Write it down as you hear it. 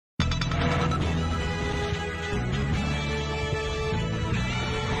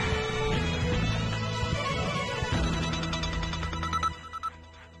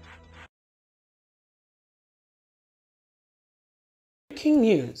Breaking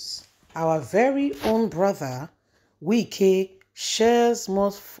news. Our very own brother, Wike, shares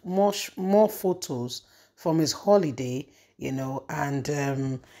more photos from his holiday,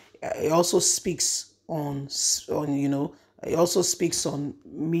 and he also speaks he also speaks on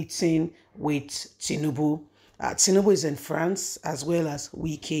meeting with Tinubu. Tinubu is in France as well as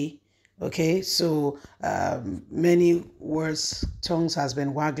Wike. Okay, so many words, tongues has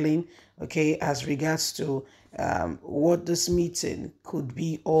been waggling, okay, as regards to what this meeting could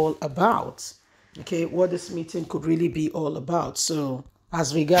be all about. Okay, what this meeting could really be all about. So,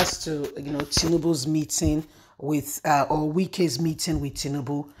 as regards to Tinubu's meeting with or Wike's meeting with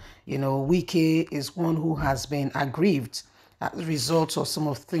Tinubu, Wike is one who has been aggrieved as a result of some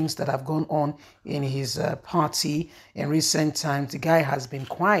of the things that have gone on in his party in recent times. The guy has been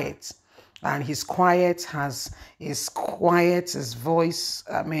quiet, and his voice,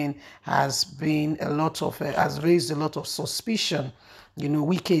 has been a lot of has raised a lot of suspicion.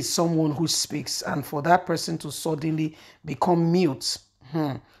 Wike is someone who speaks, and for that person to suddenly become mute,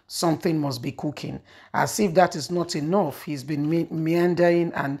 something must be cooking. As if that is not enough, he's been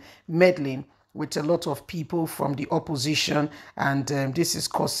meandering and meddling with a lot of people from the opposition, and this is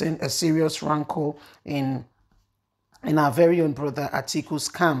causing a serious rancor in our very own brother Atiku's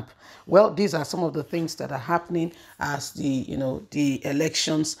camp. Well, these are some of the things that are happening as the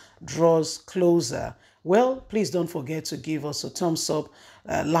elections draws closer. Well, please don't forget to give us a thumbs up,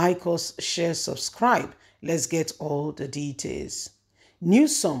 like us, share, subscribe. Let's get all the details.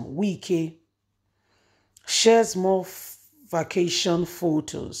 Newsom Wike shares more vacation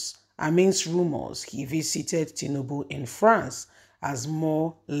photos amidst rumors he visited Tinubu in France as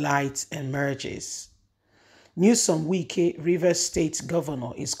more light emerges. Newsom Wike, Rivers State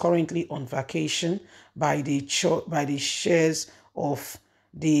Governor, is currently on vacation by the shores of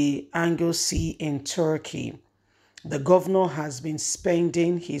the Angle Sea in Turkey. The governor has been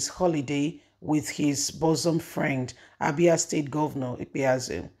spending his holiday with his bosom friend, Abia State Governor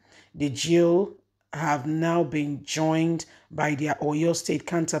Ikpeazu. The duo have now been joined by their Oyo State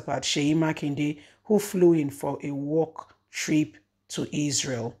counterpart, Seyi Makinde, who flew in for a work trip to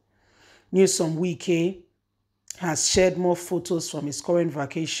Israel. Newsom Wike has shared more photos from his current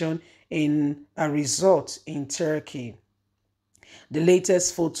vacation in a resort in Turkey. The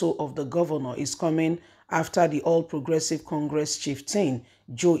latest photo of the governor is coming after the All Progressive Congress chieftain,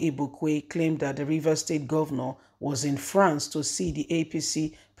 Joe Ibukwe, claimed that the Rivers State governor was in France to see the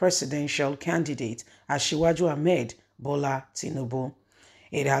APC presidential candidate, Asiwaju Ahmed Bola Tinubu.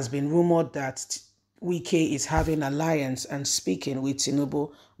 It has been rumored that Wike is having alliance and speaking with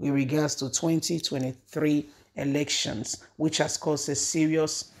Tinubu with regards to 2023 elections, which has caused a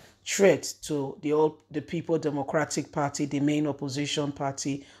serious threat to the People Democratic Party, the main opposition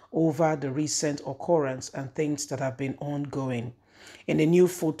party, over the recent occurrence and things that have been ongoing. In a new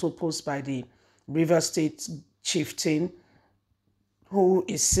photo post by the River State chieftain, who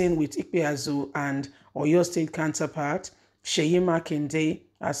is seen with Ikpeazu and Oyo State counterpart, Seyi Makinde,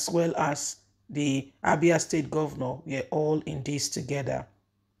 as well as the Abia State governor, were all in this together.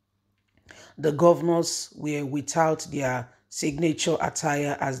 The governors were without their signature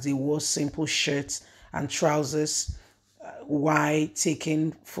attire as they wore simple shirts and trousers while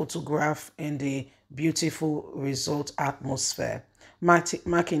taking photographs in the beautiful resort atmosphere.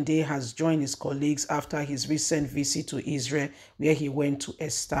 Makinde has joined his colleagues after his recent visit to Israel, where he went to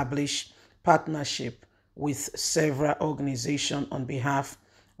establish partnership with several organizations on behalf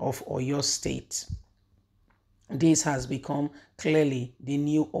of Oyo State. This has become clearly the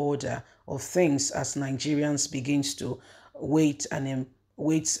new order of things as Nigerians begins to wait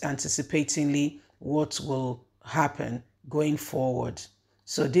anticipatingly what will happen going forward.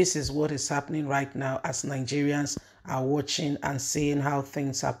 So this is what is happening right now as Nigerians are watching and seeing how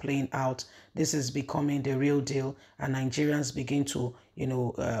things are playing out. This is becoming the real deal, and Nigerians begin to,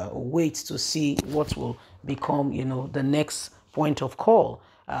 wait to see what will become, the next point of call.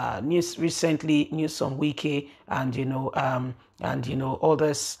 News on Wike and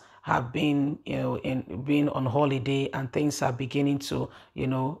others have been been on holiday, and things are beginning to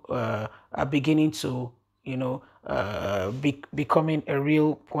becoming a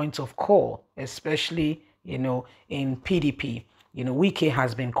real point of call, especially in PDP. Wike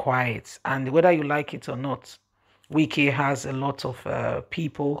has been quiet, and whether you like it or not, Wike has a lot of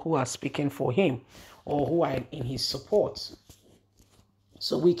people who are speaking for him or who are in his support.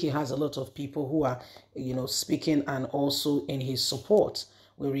 So Wike has a lot of people who are, speaking and also in his support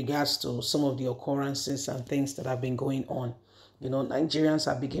with regards to some of the occurrences and things that have been going on. Nigerians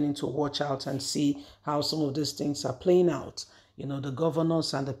are beginning to watch out and see how some of these things are playing out. The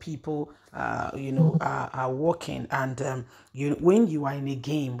governors and the people, are working. And when you are in a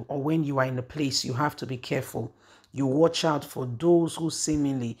game or when you are in a place, you have to be careful. You watch out for those who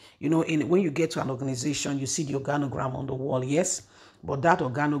seemingly, when you get to an organization, you see the organogram on the wall, yes, but that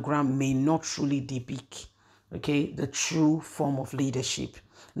organogram may not truly depict, okay, the true form of leadership.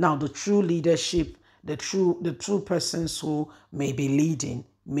 Now, the true leadership, the true persons who may be leading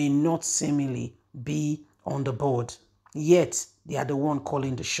may not seemingly be on the board. Yet they are the one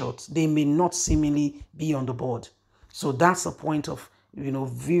calling the shots. They may not seemingly be on the board. So that's a point of,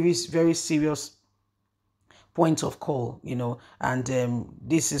 very, very serious point of call, and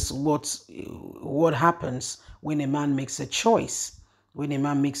this is what happens when a man makes a choice. When a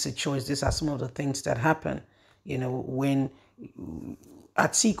man makes a choice, these are some of the things that happen, when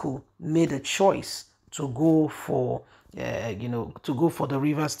Atiku made a choice to go for, to go for the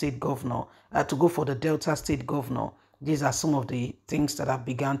River State governor, to go for the Delta State governor. These are some of the things that have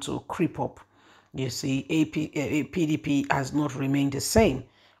begun to creep up. You see, PDP has not remained the same.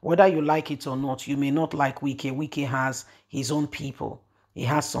 Whether you like it or not, you may not like Wike. Wike has his own people. He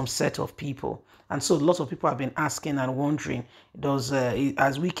has some set of people. And so lots of people have been asking and wondering, has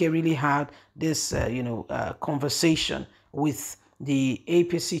Wike really had this, conversation with the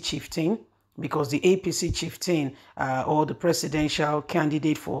APC chieftain? Because the APC chieftain, or the presidential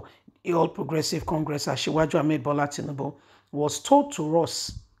candidate for All Progressive Congress, Asiwaju Ahmed Bola Tinubu, was told to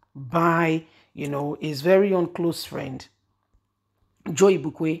us by, his very own close friend, Joy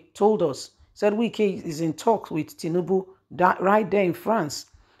Bukwe, told us, said Wike is in talks with Tinubu right there in France.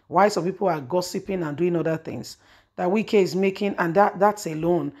 Why some people are gossiping and doing other things that Wike is making, and that's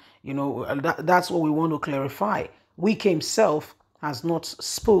alone, that's what we want to clarify. Wike himself has not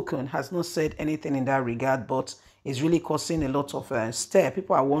spoken, has not said anything in that regard, but is really causing a lot of stir.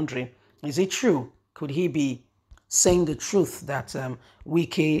 People are wondering, is it true? Could he be saying the truth that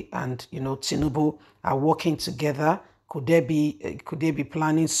Wike and Tinubu are working together? Could they be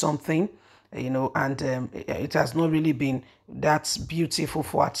planning something? And it has not really been that beautiful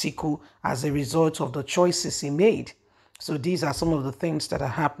for Atiku as a result of the choices he made. So these are some of the things that are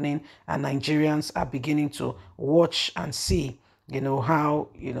happening, and Nigerians are beginning to watch and see, how,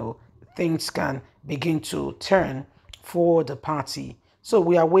 things can begin to turn for the party. So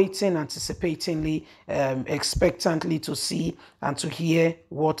we are waiting anticipatingly, expectantly to see and to hear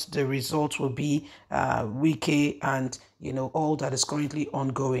what the result will be, Wike and, all that is currently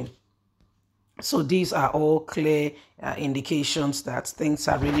ongoing. So these are all clear indications that things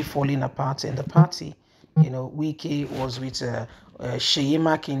are really falling apart in the party. Wike was with Seyi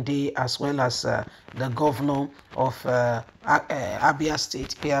Makinde, as well as the governor of Abia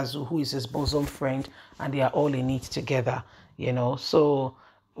State, Piazu, who is his bosom friend, and they are all in it together. So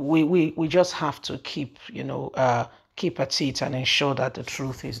we just have to keep keep at it and ensure that the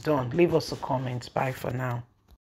truth is done. Leave us a comment. Bye for now.